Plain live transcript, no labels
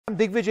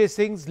Digvijaya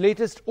Singh's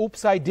latest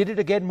 "oops, I did it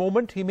again"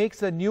 moment. He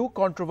makes a new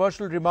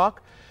controversial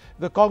remark.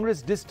 The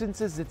Congress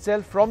distances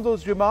itself from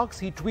those remarks.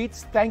 He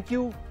tweets, "Thank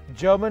you,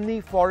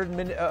 Germany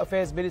Foreign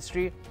Affairs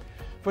Ministry,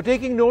 for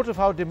taking note of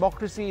how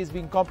democracy is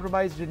being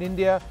compromised in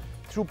India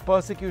through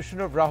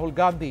persecution of Rahul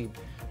Gandhi."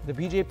 The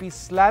BJP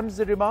slams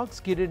the remarks.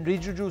 Kiran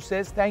Rijiju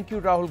says, "Thank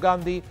you, Rahul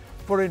Gandhi,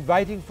 for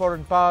inviting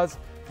foreign powers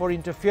for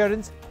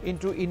interference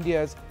into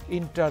India's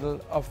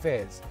internal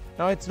affairs."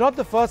 Now, it's not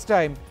the first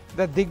time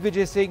that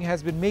Digvijaya Singh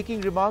has been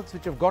making remarks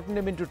which have gotten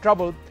him into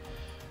trouble.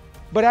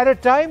 But at a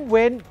time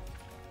when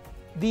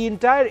the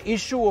entire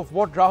issue of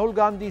what Rahul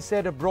Gandhi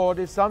said abroad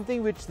is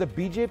something which the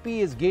BJP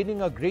is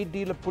gaining a great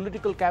deal of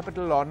political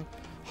capital on,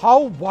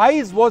 how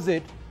wise was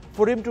it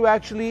for him to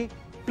actually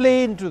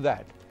play into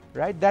that?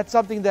 Right? That's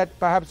something that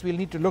perhaps we'll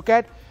need to look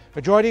at.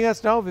 Joining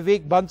us now,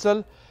 Vivek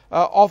Bansal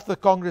of the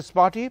Congress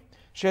Party,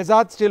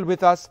 Shehzad still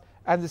with us,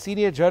 and the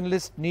senior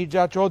journalist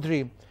Neerja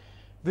Chaudhary.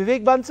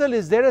 Vivek Bansal,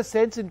 is there a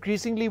sense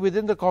increasingly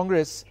within the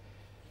Congress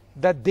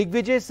that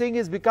Digvijay Singh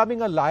is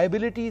becoming a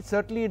liability,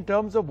 certainly in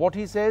terms of what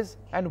he says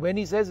and when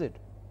he says it?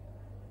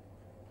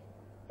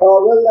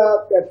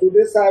 To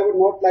this I would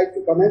not like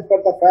to comment,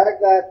 but the fact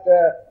that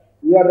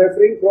you are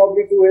referring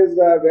probably to his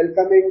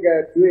welcoming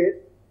tweet,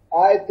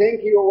 I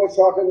think he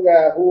overshot and he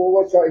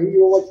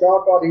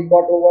overshot or he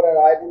got over,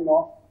 I don't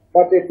know,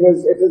 but it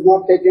is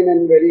not taken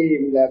in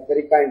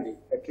very kindly.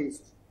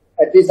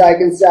 At least I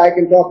can say, I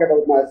can talk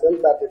about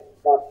myself that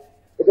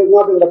it is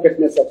not in the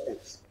fitness of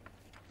things.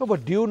 No,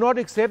 but do you not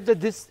accept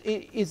that this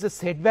is a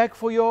setback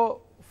for your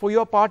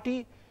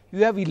party?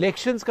 You have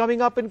elections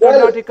coming up in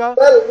Karnataka.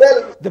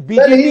 The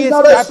BJP is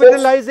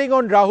capitalizing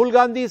on Rahul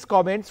Gandhi's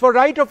comments, for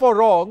right or for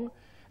wrong,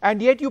 and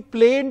yet you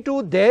play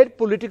into their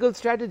political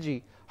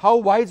strategy. How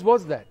wise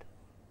was that?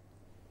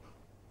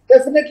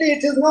 Definitely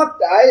it is not.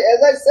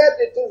 As I said,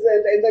 it is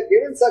in the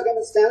given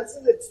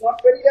circumstances, it's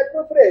not very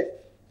appropriate.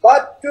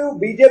 But to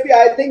BJP,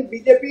 I think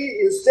BJP,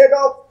 instead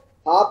of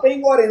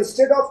harping or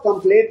instead of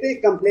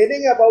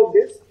complaining about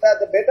this,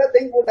 the better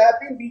thing would have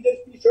been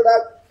BJP should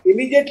have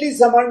immediately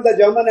summoned the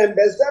German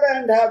ambassador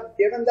and have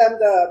given them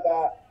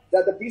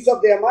the peace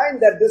of their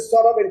mind that this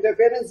sort of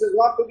interference is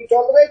not to be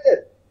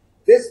tolerated.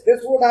 This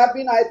would have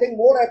been, I think,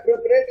 more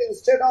appropriate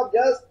instead of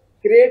just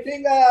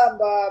creating,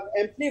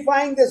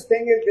 amplifying this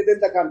thing within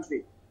the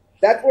country.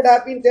 That would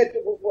have been,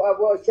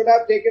 should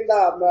have taken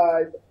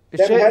the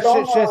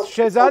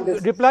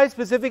Shehzad, reply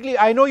specifically.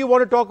 I know you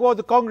want to talk about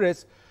the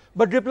Congress,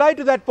 but reply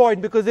to that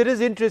point, because it is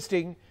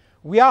interesting.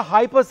 We are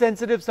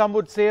hypersensitive, some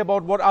would say,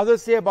 about what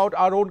others say about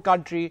our own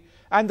country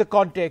and the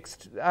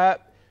context.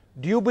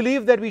 Do you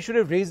believe that we should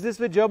have raised this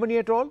with Germany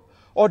at all?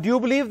 Or do you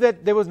believe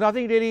that there was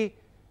nothing really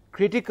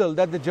critical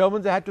that the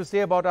Germans had to say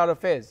about our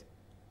affairs?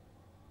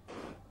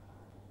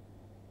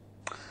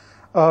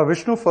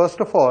 Vishnu, first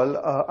of all,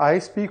 I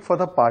speak for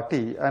the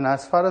party, and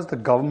as far as the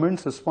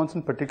government's response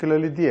and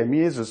particularly the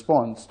MEA's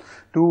response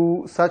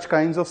to such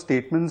kinds of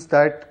statements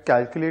that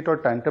calculate or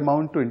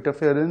tantamount to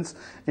interference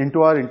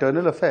into our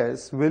internal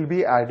affairs will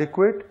be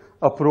adequate,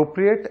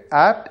 appropriate,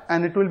 apt,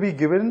 and it will be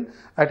given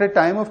at a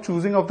time of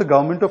choosing of the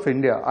Government of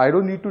India. I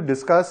don't need to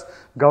discuss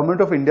Government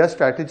of India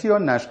strategy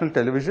on national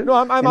television. No,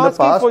 I'm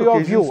asking for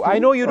your view. I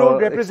know you don't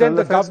represent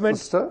the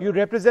government, you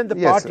represent the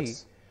party.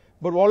 Yes.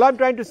 But all I'm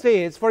trying to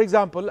say is, for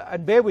example,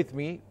 and bear with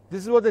me,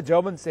 this is what the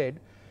German said,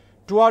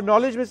 "To our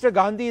knowledge, Mr.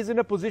 Gandhi is in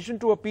a position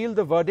to appeal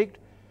the verdict.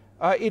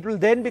 It will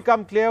then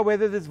become clear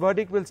whether this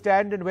verdict will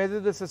stand and whether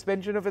the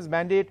suspension of his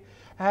mandate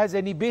has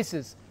any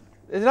basis."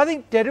 There's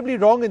nothing terribly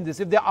wrong in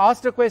this. If they're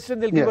asked a question,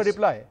 they'll give a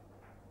reply.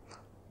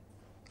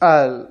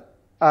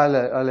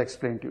 I'll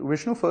explain to you.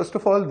 Vishnu, first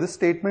of all, this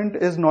statement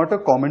is not a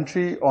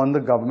commentary on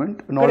the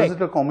government, nor is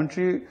it a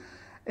commentary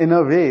in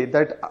a way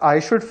that I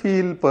should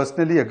feel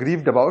personally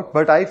aggrieved about,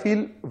 but I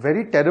feel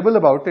very terrible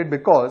about it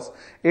because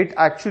it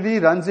actually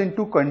runs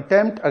into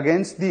contempt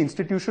against the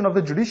institution of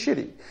the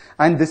judiciary.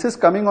 And this is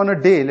coming on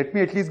a day, let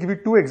me at least give you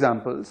two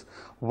examples.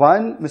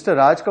 One, Mr.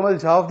 Raj Kamal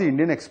Jha of the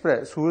Indian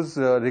Express, who is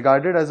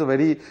regarded as a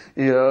very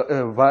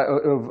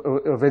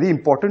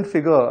important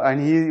figure, and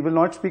he will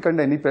not speak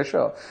under any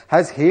pressure,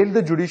 has hailed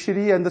the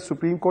judiciary and the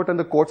Supreme Court and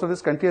the courts of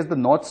this country as the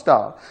North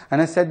Star, and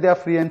has said they are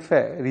free and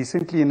fair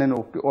recently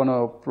on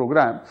a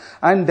program.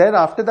 And then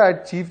after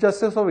that, Chief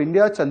Justice of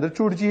India,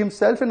 Chandrachud ji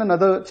himself in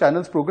another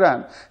channel's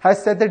program,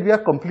 has said that we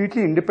are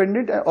completely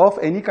independent of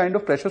any kind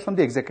of pressures from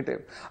the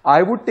executive.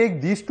 I would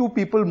take these two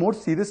people more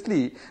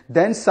seriously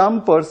than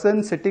some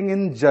person sitting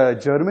in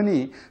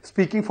Germany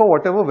speaking for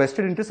whatever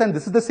vested interest, and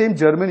this is the same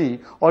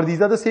Germany or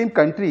these are the same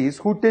countries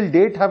who till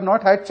date have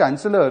not had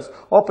chancellors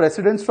or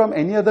presidents from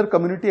any other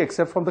community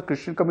except from the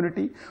Christian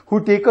community, who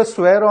take a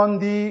swear on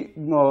the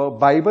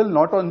Bible,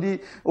 not on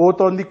the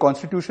oath on the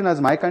constitution as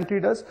my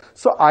country does.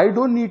 So I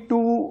don't need to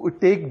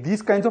take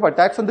these kinds of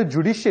attacks on the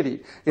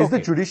judiciary. Is the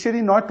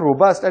judiciary not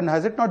robust, and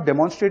has it not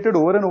demonstrated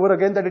over and over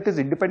again that it is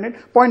independent?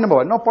 Point number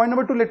one. Now, point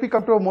number two, let me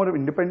come to a more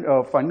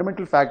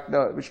fundamental fact,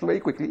 Vishnu, very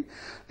quickly.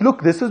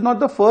 Look, this is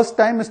not the first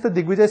time Mr.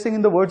 Digvijaya Singh,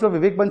 in the words of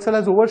Vivek Bansal,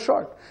 has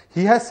overshot.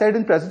 He has said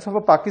in presence of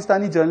a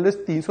Pakistani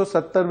journalist,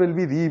 370 will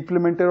be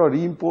re-implemented or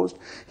reimposed.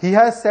 He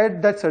has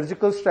said that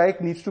surgical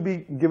strike needs to be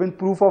given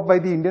proof of by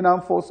the Indian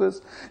Armed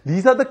Forces.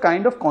 These are the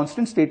kind of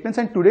constant statements,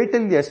 and today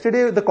till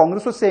yesterday the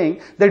Congress was saying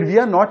that we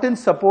are not in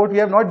support, we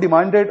have not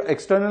demanded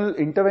external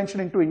intervention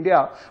into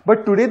India.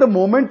 But today, the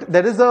moment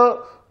there is a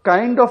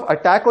kind of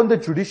attack on the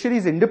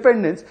judiciary's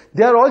independence,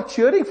 they are all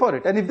cheering for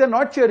it. And if they're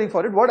not cheering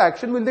for it, what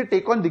action will they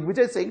take on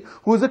Digvijaya Singh,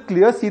 who is a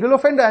clear serial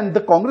offender? And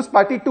the Congress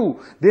party too.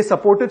 They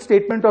supported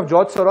statement of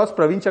George Soros,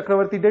 Praveen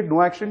Chakravarti did,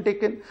 no action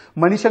taken.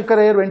 Manishankar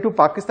Ayyar went to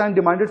Pakistan,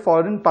 demanded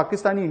foreign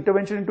Pakistani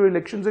intervention into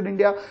elections in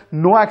India,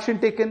 no action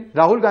taken.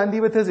 Rahul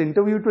Gandhi, with his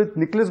interview with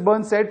Nicholas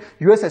Burns, said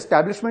US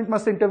establishment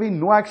must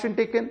intervene, no action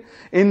taken.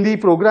 In the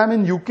program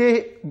in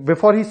UK,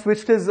 before he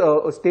switched his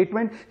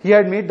statement, he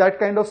had made that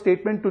kind of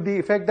statement to the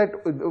effect that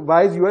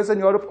why is US and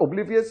Europe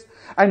oblivious?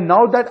 And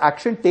now that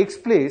action takes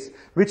place,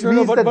 which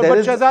means that there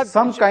is Shehzad,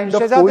 some kind of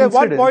coincidence,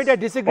 one point I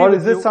disagree or with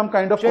is this you. some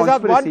kind of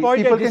Shehzad, conspiracy? one point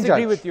People I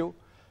disagree can with you.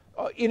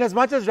 In as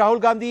much as Rahul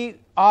Gandhi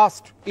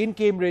asked in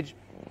Cambridge,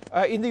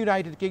 in the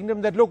United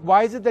Kingdom, that look,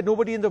 why is it that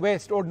nobody in the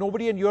West or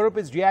nobody in Europe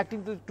is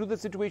reacting to the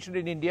situation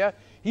in India?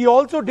 He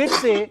also did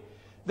say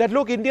that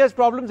look, India's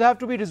problems have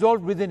to be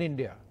resolved within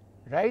India,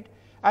 right?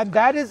 And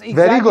that is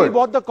exactly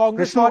what the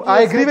Congress Vishnu, party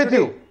I has agree said with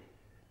today. you.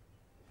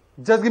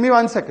 Just give me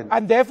 1 second.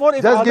 And therefore,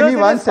 if just give me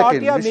 1 second,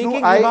 party are Vishnu,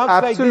 making I remarks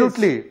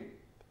absolutely. like this,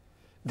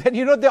 then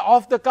you know they're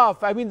off the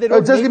cuff. I mean, they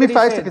don't. Just give me 5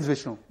 sense. seconds,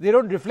 Vishnu. They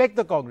don't reflect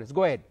the Congress.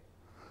 Go ahead,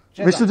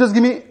 Shehzad. Vishnu, just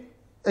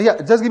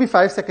give me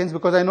 5 seconds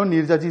because I know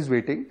Neerja ji is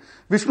waiting.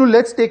 Vishnu,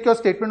 let's take your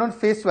statement on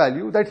face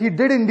value that he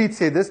did indeed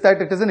say this,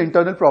 that it is an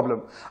internal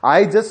problem.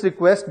 I just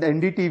request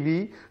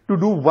NDTV to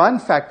do one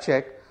fact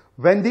check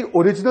when the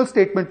original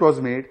statement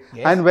was made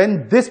and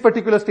when this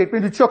particular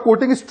statement, which you are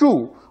quoting is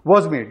true,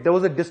 was made. There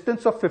was a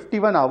distance of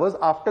 51 hours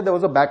after there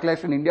was a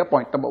backlash in India,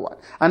 point number one.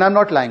 And I'm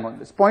not lying on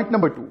this. Point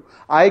number two,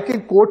 I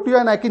can quote to you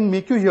and I can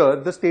make you hear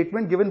the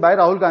statement given by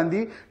Rahul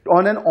Gandhi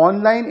on an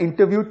online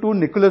interview to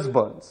Nicholas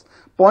Burns.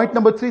 Point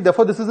number three,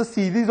 therefore this is a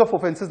series of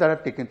offences that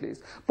have taken place.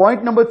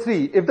 Point number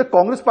three, if the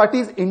Congress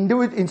party's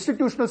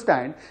institutional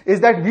stand is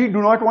that we do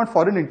not want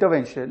foreign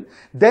intervention,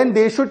 then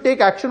they should take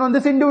action on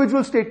this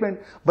individual statement.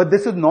 But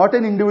this is not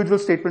an individual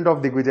statement of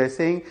Digvijaya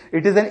Singh.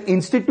 It is an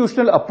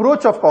institutional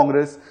approach of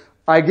Congress.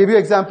 I gave you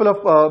example of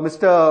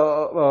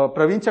Mr.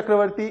 Praveen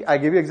Chakravarti. I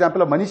gave you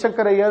example of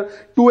Manishankar Ayyar.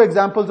 Two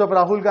examples of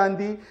Rahul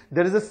Gandhi.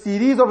 There is a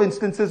series of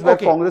instances where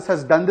Congress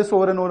has done this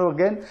over and over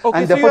again.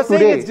 And so therefore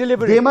today,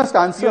 they must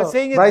answer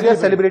why they are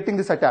celebrating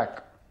this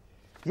attack.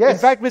 Yes. In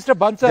fact, Mr.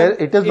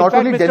 Bansal, it is not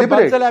only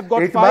deliberate. Bansal, I've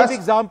got five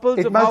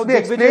examples of how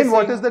explain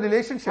what is the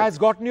relationship has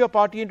gotten your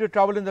party into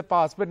trouble in the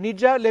past. But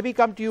Nija, let me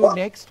come to you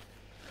next.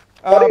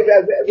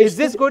 Is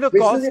this going to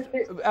cost...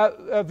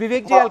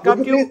 Vivekji, I'll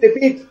come to you.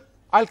 Repeat.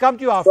 I'll come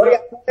to you after.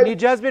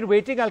 Nija has been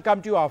waiting. I'll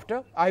come to you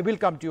after. I will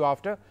come to you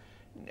after.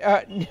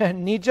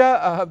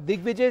 Nija,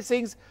 Digvijaya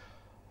Singh's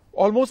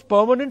almost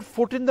permanent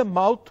foot in the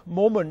mouth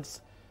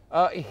moments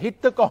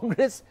hit the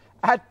Congress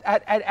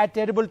at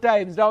terrible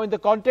times. Now, in the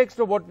context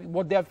of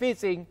what they are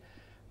facing,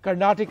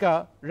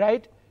 Karnataka,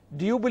 right?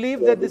 Do you believe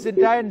that this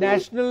entire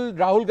national,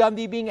 Rahul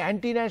Gandhi being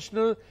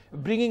anti-national,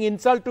 bringing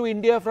insult to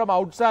India from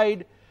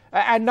outside,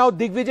 and now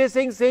Digvijaya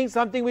Singh saying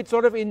something which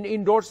sort of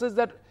endorses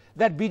that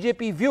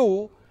BJP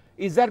view,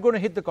 is that going to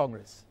hit the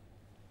Congress?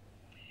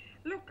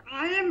 Look,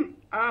 I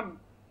am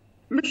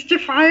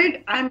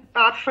mystified and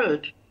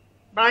baffled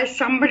by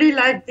somebody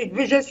like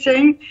Digvijaya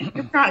Singh.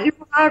 You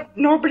have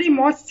nobody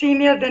more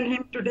senior than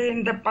him today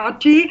in the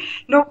party.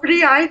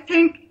 Nobody, I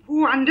think,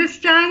 who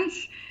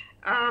understands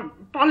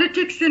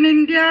politics in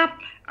India,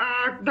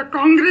 the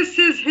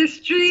Congress's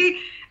history,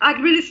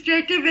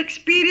 administrative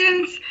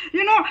experience.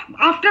 You know,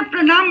 after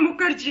Pranab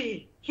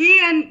Mukherjee,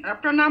 he and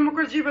Pranab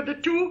Mukherjee were the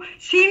two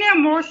senior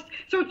most,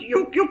 so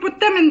you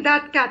put them in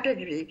that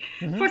category.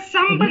 For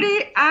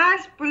somebody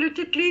as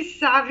politically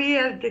savvy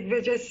as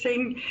Digvijaya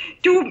Singh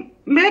to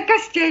make a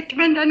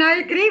statement, and I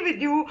agree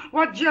with you,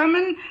 what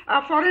German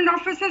foreign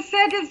officer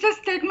said is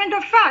just statement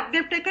of fact.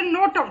 They've taken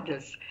note of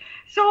this.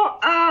 So,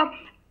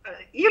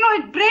 you know,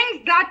 it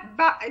brings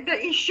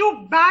the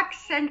issue back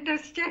center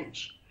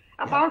stage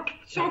about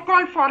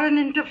so-called foreign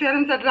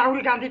interference that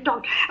Rahul Gandhi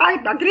talked. I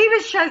agree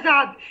with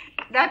Shehzad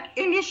that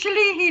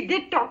initially he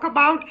did talk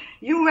about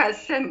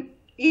US and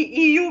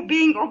EU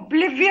being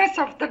oblivious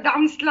of the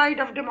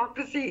downslide of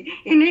democracy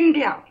in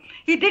India.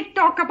 He did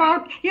talk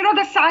about, you know,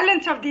 the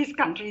silence of these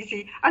countries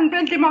and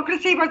when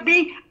democracy was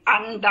being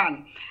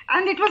undone.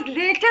 And it was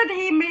later that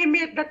he may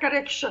make the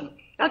correction.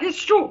 That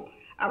is true.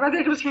 Whether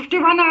it was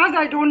 51 hours,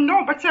 I don't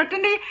know, but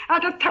certainly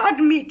at a third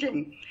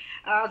meeting.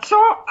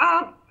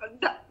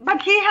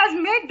 But he has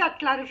made that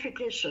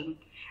clarification.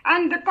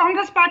 And the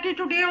Congress party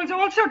today has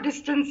also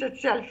distanced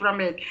itself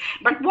from it.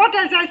 But what,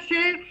 as I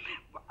say,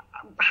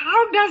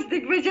 how does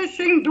Digvijaya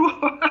Singh do,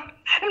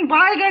 and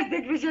why does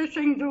Digvijaya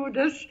Singh do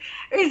this,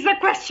 is a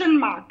question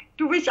mark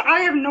to which I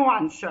have no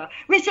answer,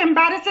 which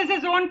embarrasses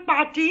his own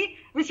party,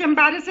 which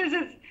embarrasses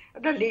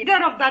the leader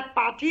of that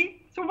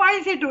party. So why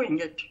is he doing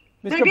it?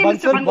 Mr. Maybe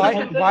Bansal,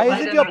 Bansal why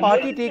isn't your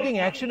party taking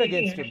action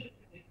against him?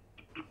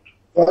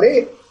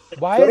 Sorry?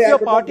 Why is your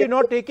party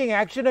not taking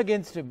action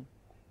against him?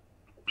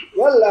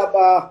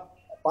 Well,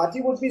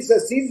 party would be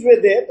seized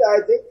with it.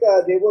 I think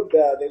they would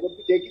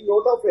be taking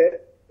note of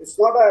it. It's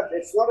not a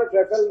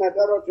trivial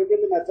matter or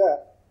trivial matter.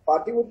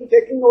 Party would be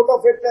taking note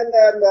of it and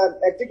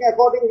acting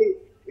accordingly.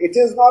 It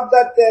is not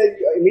that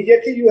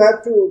immediately you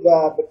have to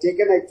take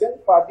an action.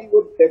 Party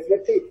would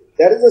definitely.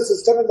 There is a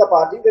system in the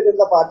party. Within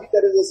the party,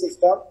 there is a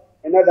system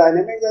in a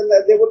dynamics, and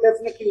they would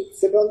definitely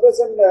sit on this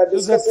and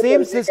discuss. So the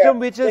same system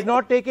which has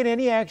not taken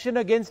any action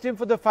against him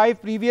for the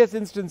 5 previous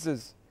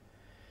instances.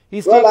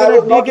 He's taken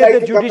a dig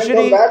at the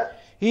judiciary.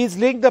 He's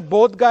linked the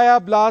Bodh Gaya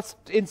blast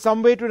in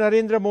some way to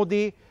Narendra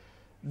Modi.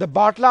 The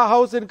Batla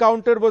House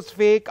encounter was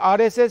fake.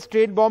 RSS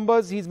trained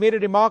bombers. He's made a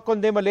remark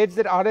on them, alleged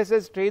that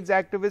RSS trains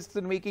activists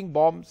in making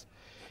bombs.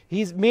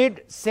 He's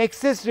made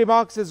sexist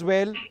remarks as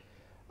well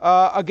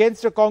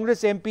against a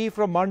Congress MP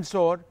from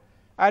Mandsaur.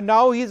 And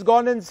now he's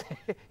gone and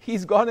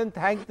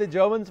thanked the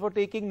Germans for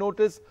taking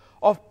notice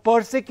of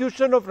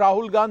persecution of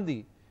Rahul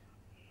Gandhi.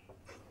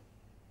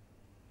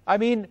 I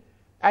mean,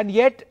 and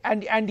yet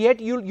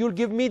you'll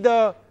give me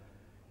the,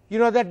 you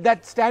know,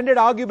 that standard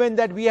argument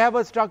that we have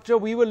a structure,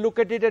 we will look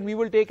at it and we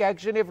will take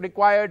action if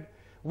required.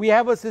 We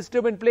have a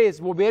system in place.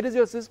 Well, where is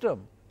your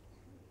system?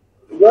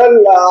 Well,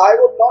 I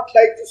would not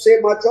like to say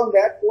much on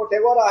that.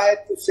 Whatever I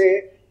had to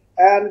say,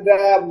 and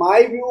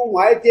my view,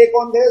 my take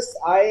on this,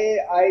 I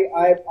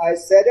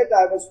said it.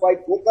 I was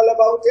quite vocal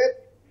about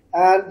it,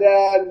 and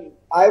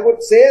I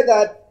would say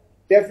that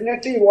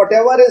definitely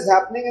whatever is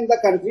happening in the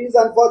country is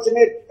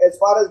unfortunate as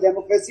far as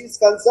democracy is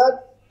concerned.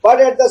 But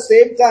at the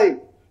same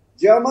time,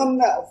 German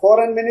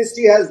foreign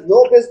ministry has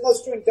no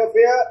business to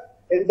interfere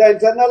in the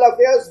internal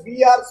affairs.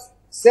 We are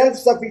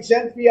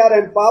self-sufficient. We are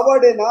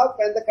empowered enough,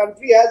 and the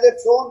country has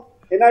its own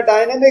inner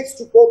dynamics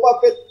to cope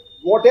up with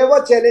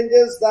whatever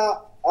challenges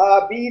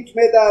be it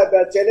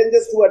the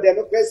challenges to a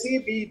democracy,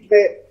 be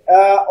it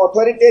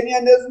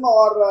authoritarianism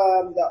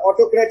or the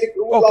autocratic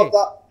rule of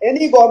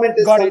any government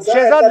is concerned.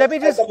 Shehzad,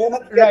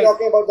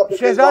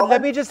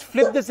 let me just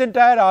flip this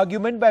entire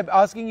argument by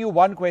asking you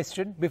one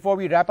question before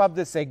we wrap up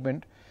this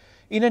segment.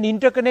 In an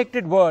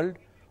interconnected world,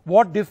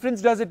 what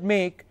difference does it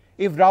make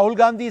if Rahul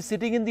Gandhi is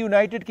sitting in the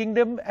United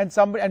Kingdom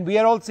and we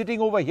are all sitting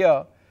over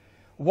here?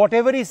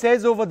 Whatever he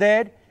says over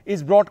there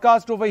is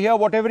broadcast over here.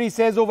 Whatever he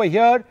says over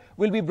here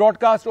will be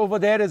broadcast over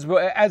there as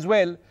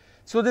well.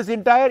 So this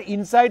entire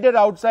insider,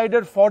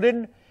 outsider,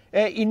 foreign,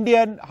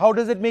 Indian, how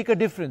does it make a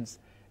difference?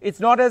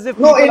 It's not as if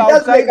people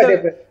outside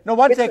the... No,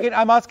 one second.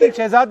 I'm asking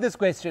Shehzad this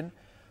question.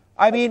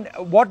 I mean,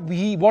 what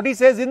he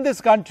says in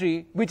this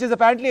country, which is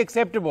apparently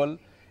acceptable,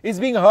 is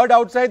being heard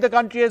outside the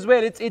country as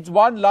well. It's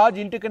one large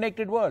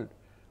interconnected world.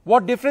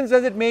 What difference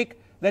does it make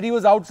that he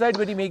was outside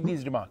when he made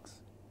these remarks?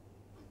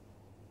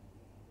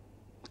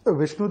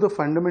 Vishnu, the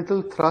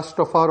fundamental thrust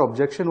of our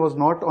objection was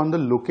not on the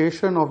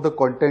location of the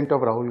content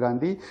of Rahul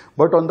Gandhi,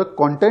 but on the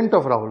content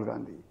of Rahul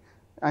Gandhi.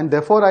 And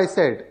therefore I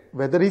said,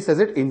 whether he says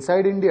it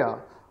inside India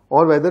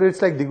or whether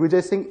it's like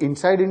Digvijaya Singh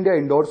inside India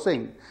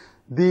endorsing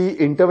the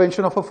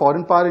intervention of a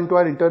foreign power into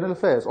our internal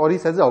affairs, or he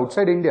says it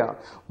outside India,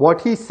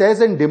 what he says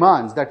and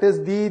demands, that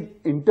is the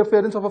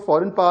interference of a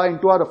foreign power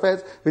into our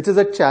affairs, which is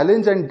a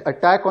challenge and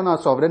attack on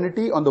our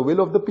sovereignty, on the will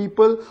of the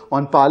people,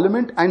 on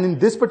parliament, and in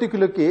this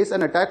particular case,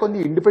 an attack on the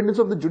independence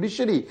of the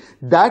judiciary.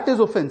 That is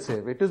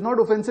offensive. It is not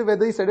offensive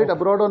whether he said it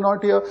abroad or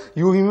not here.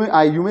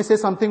 You may say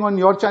something on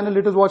your channel,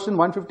 it is watched in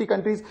 150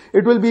 countries,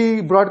 it will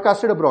be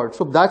broadcasted abroad.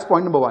 So that's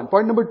point number one.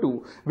 Point number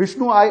two,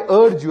 Vishnu, I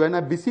urge you and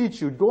I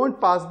beseech you, don't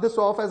pass this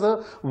off as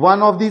one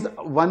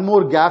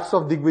more gaffes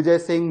of Digvijaya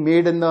Singh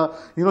made in the,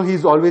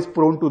 he's always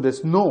prone to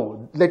this.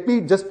 No, let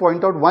me just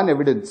point out one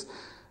evidence.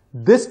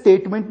 This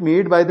statement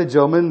made by the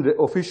German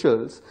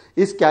officials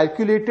is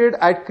calculated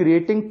at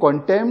creating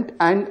contempt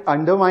and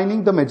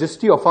undermining the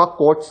majesty of our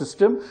court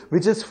system,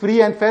 which is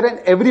free and fair, and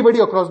everybody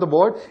across the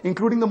board,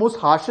 including the most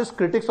harshest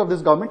critics of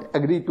this government,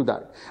 agreed to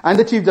that. And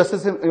the Chief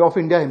Justice of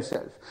India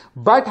himself.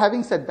 But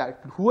having said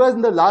that, who has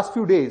in the last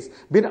few days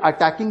been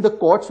attacking the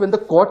courts when the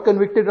court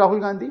convicted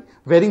Rahul Gandhi,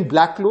 wearing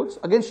black clothes?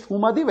 Against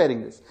whom are they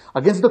wearing this?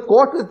 Against the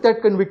court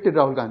that convicted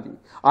Rahul Gandhi.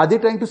 Are they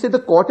trying to say the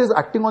court is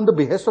acting on the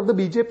behest of the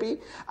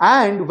BJP?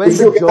 And when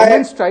the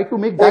Germans try to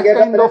make that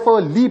kind of a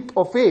leap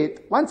of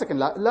faith, one second,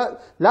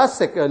 last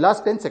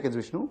 10 seconds,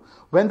 Vishnu,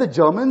 when the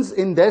Germans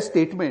in their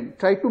statement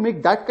try to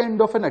make that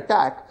kind of an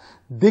attack,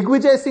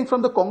 Digvijaya Singh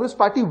from the Congress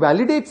party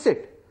validates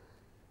it.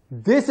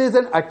 This is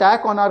an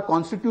attack on our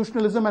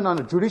constitutionalism and on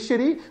our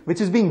judiciary,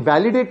 which is being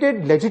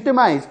validated,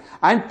 legitimized,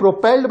 and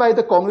propelled by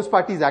the Congress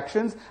party's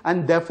actions,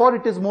 and therefore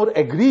it is more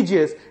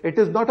egregious. It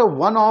is not a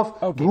one-off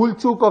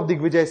bhul chook of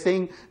Digvijaya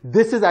Singh.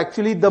 This is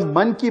actually the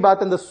man ki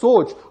baat and the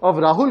soch of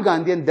Rahul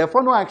Gandhi, and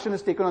therefore no action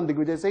is taken on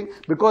Digvijaya Singh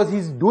because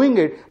he's doing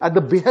it at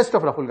the behest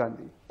of Rahul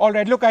Gandhi. All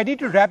right, look, I need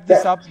to wrap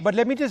this up, but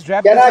let me just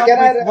wrap this up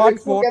with one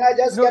quote. Can I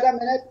just get a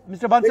minute?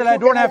 Mr. Bansal, I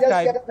don't have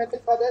time.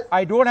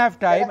 I don't have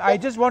time. I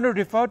just want to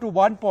refer to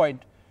one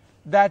point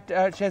that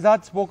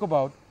Shehzad spoke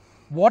about.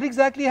 What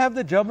exactly have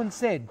the Germans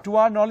said? To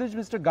our knowledge,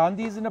 Mr.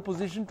 Gandhi is in a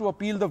position to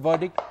appeal the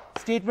verdict,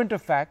 statement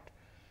of fact.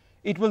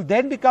 It will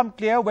then become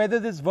clear whether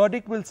this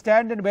verdict will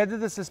stand and whether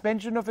the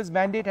suspension of his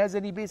mandate has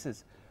any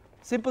basis.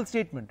 Simple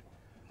statement.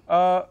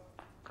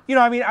 You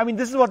know, I mean,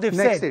 this is what they've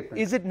said.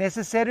 Statement. Is it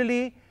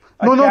necessarily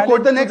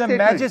quote the next to the statement.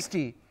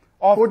 majesty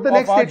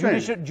of our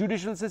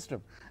judicial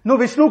system? No,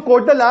 Vishnu,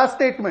 quote the last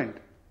statement.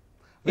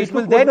 It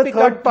will then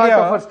become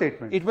clear.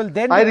 It will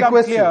then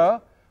become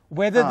clear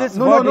whether this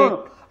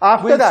verdict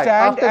will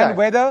stand and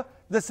whether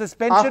the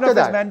suspension of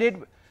his mandate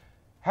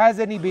has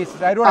any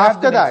basis. I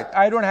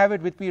don't have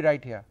it with me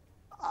right here.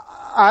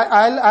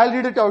 I'll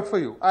read it out for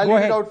you. Go ahead.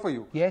 Read it out for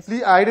you. Yes.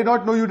 Please, I did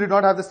not know you did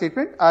not have the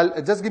statement.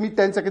 Just give me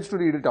 10 seconds to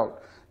read it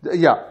out.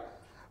 Yeah.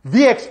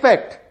 We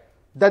expect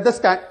that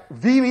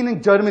we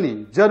meaning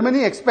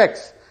Germany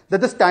expects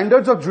that the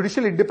standards of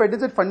judicial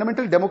independence and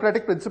fundamental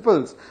democratic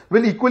principles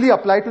will equally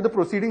apply to the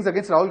proceedings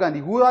against Rahul Gandhi.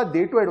 Who are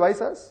they to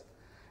advise us?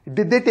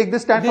 Did they take the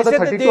stand for the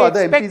 32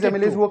 other MPs,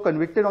 MLAs who were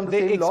convicted on the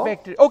same law?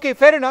 Okay,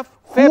 fair enough.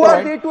 Who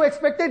are they to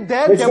expect it?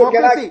 Their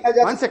democracy.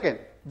 1 second.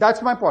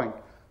 That's my point.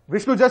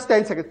 Vishnu, just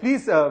 10 seconds.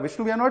 Please,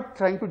 Vishnu, we are not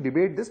trying to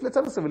debate this. Let's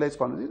have a civilized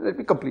conversation. Let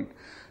me complete.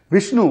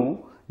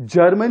 Vishnu,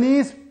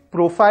 Germany's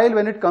profile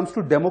when it comes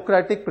to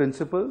democratic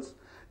principles,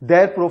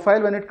 their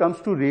profile when it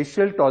comes to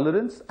racial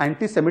tolerance,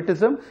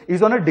 anti-Semitism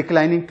is on a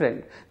declining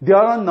trend. They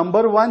are on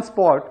 #1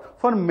 spot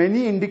for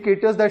many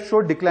indicators that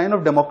show decline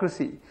of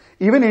democracy.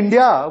 Even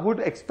India would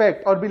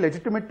expect or be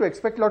legitimate to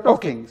expect a lot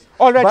of things.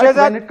 All right, but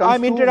Shehzad, when it comes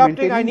I'm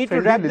interrupting. I need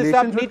to wrap this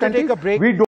up. Need to take a break.